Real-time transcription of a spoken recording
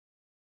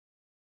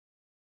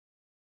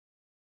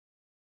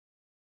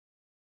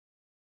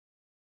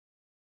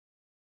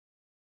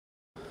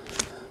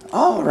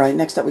Alright,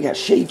 next up we got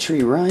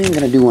ShadeTree Ryan. I'm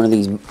going to do one of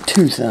these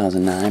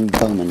 2009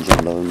 Bowman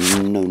Jumbo.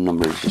 No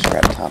numbers, just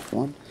grab the top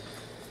one.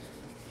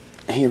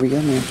 Here we go,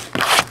 man.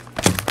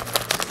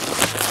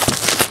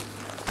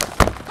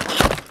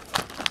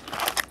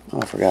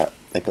 Oh, I forgot.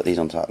 They put these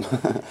on top.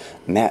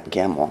 Matt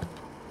Gamble.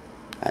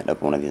 I had to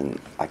open one of these in,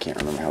 I can't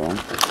remember how long.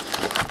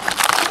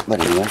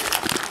 But anyway,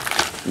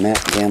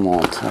 Matt Gamble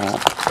on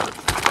top.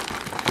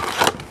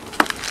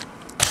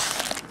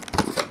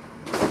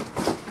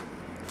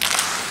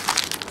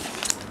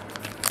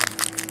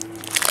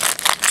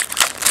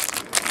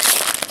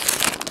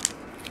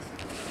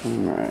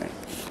 Alright.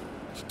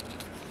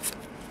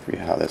 See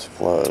how this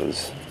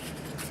flows.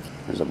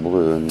 There's a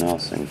blue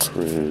Nelson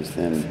Cruz,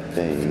 then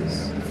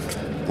base,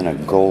 then a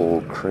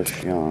gold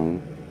Chris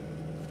Young,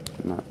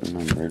 not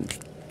numbered.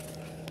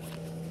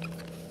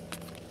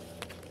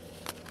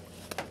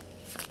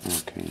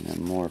 Okay,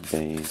 then more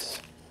base,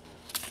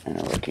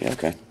 and a rookie.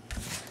 Okay.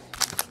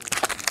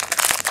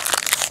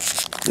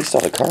 At least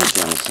all the cards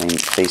are on the same,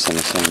 facing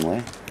the same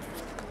way.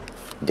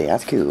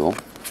 That's cool.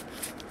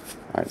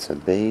 Alright, so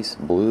base,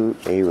 blue,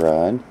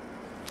 A-Rod.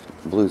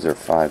 Blues are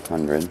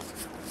 500.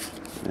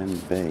 Then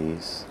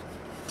base,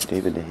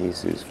 David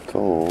DeJesus,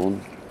 gold.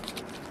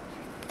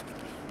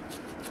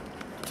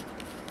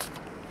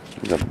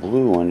 The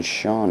blue one,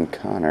 Sean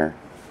Connor.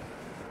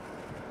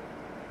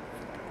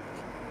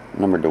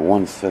 Numbered to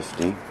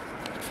 150.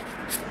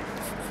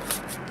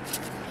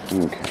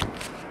 Okay.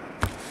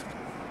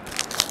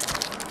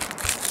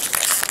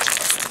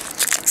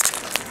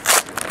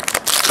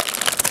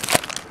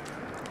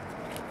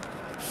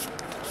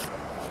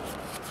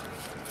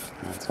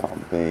 That's all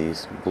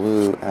base.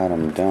 Blue,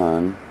 Adam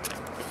Dunn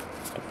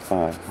to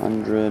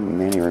 500.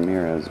 Manny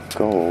Ramirez,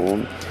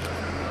 gold.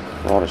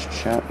 Roldis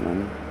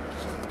Chapman,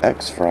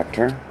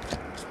 X-Fractor.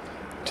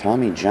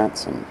 Tommy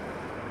Johnson,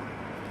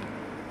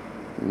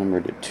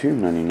 numbered to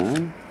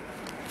 299.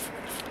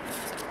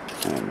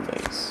 And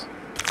base.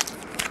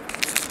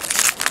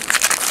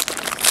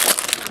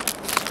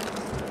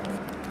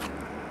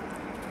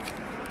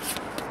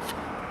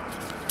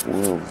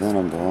 Will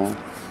Venable.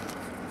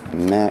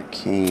 Matt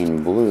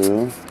Cain,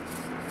 blue.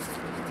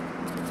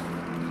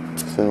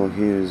 Phil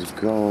Hughes,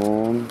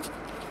 gold.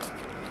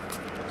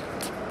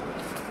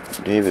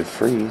 David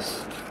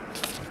Freese.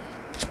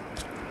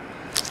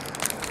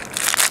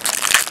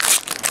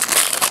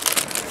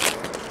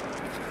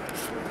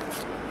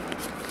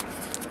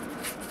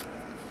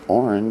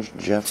 Orange,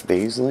 Jeff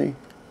Baisley,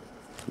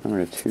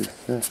 number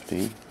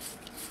 250.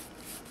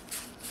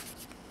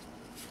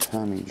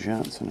 Tommy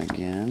Johnson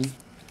again.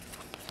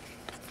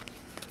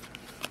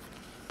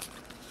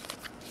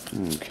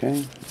 Okay,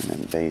 and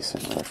then base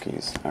and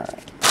rookies.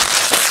 Alright.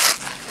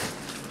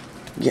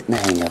 Getting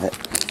the hang of it.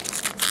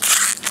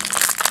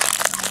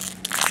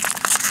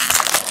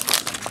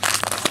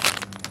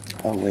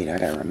 Oh wait, I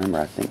gotta remember,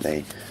 I think they,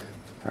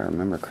 if I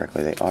remember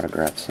correctly, they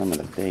autographed some of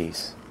the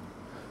base.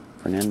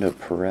 Fernando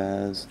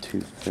Perez,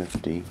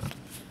 250.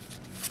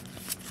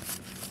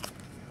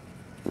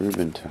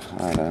 Ruben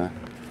Tejada.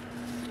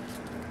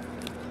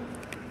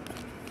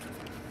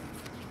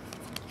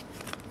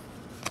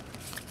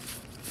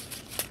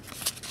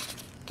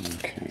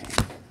 Okay.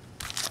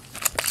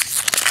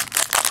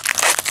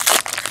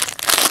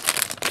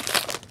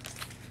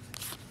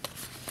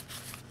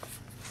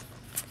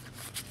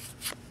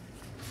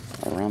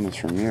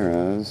 Aramis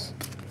Ramirez,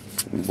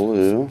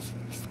 blue.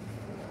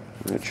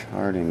 Rich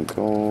Harding,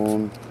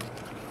 gold.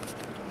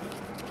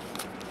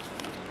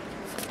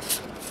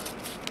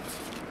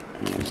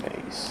 And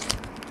base.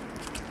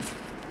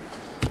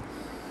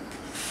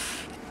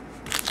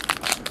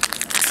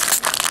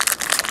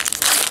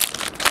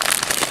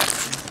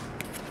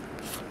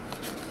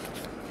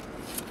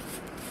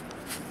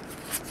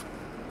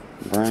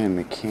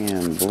 Brian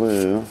McCann,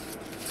 blue.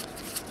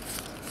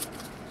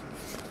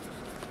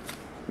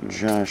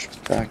 Josh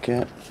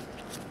Beckett.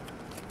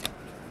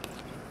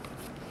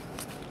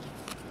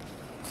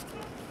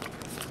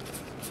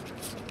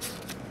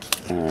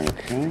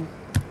 Okay.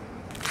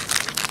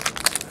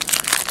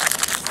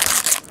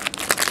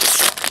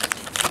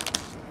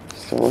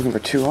 Still looking for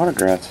two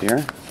autographs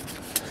here.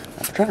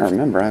 I'm trying to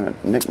remember. I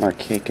have Nick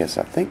Markakis.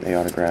 I think they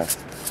autographed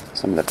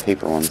some of the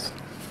paper ones.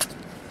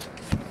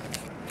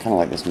 Kind of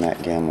like this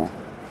Matt Gamble.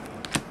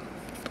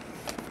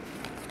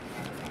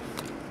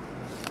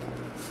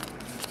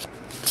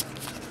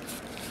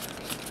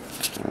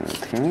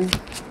 Okay.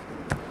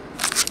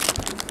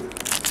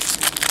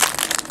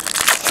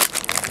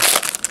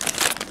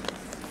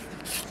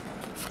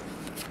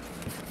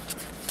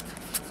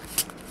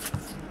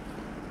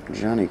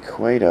 Johnny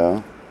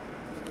Cueto,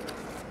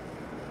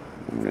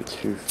 number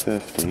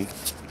 250.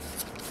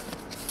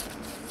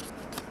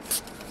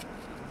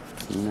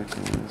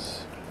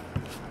 Nicholas.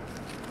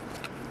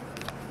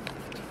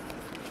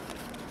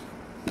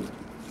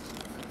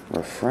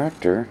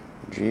 Refractor,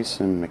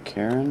 Jason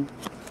McCarron,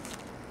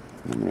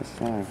 number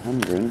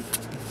 500.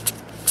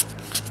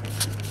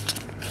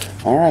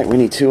 Alright, we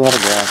need two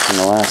autographs in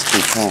the last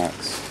two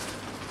packs.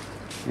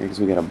 Here, because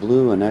we got a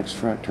blue, an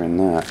X-Fractor, and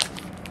that.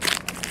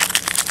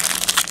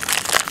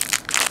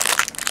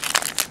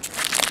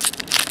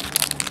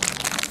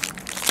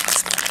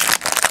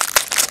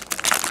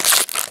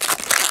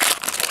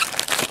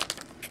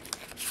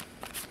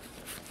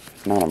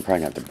 If not, I'm probably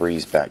going to have to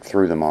breeze back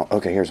through them all.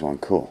 Okay, here's one.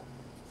 Cool.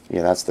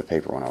 Yeah, that's the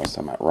paper one I was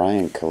talking about.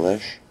 Ryan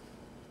Kalish.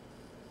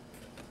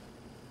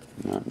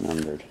 Not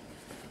numbered.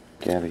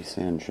 Gabby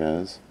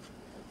Sanchez.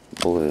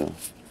 Blue.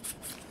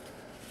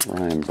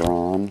 Ryan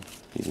Braun.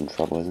 He's in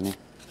trouble, isn't he?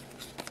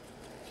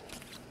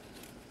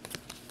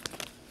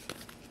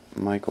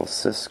 Michael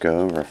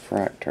Cisco.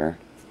 Refractor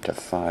to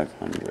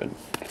 500.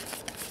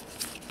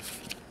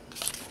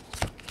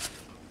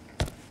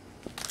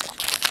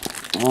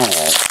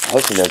 Alright.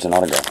 Hopefully there's an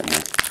autograph in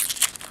here.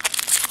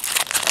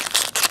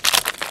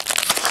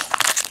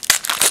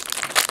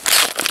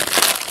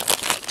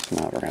 If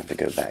not, we're going to have to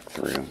go back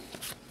through.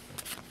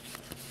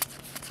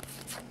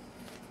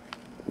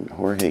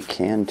 Jorge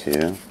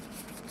Cantu.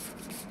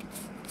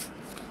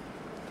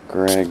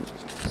 Greg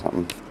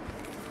something.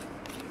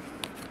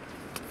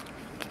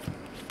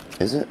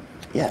 Is it?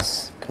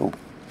 Yes. Cool.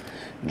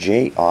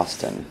 J.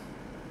 Austin.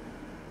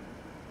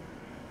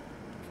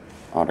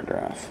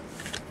 Autograph.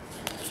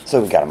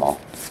 So we got them all.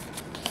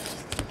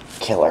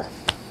 Killer.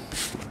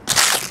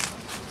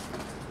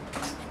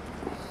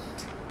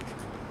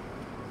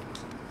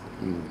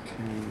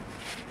 Okay.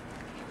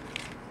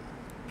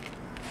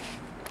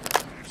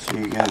 So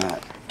you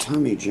got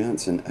Tommy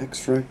Johnson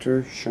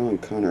X-Fractor, Sean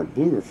Connor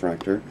Blue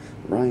Refractor,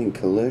 Ryan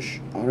Kalish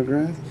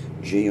Autograph,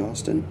 J.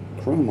 Austin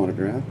Chrome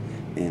Autograph,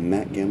 and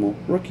Matt Gemmell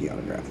Rookie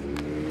Autograph.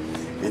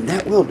 And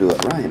that will do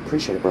it. Ryan,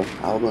 appreciate it, bro.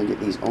 I'll go and get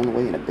these on the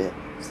way in a bit.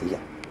 See ya.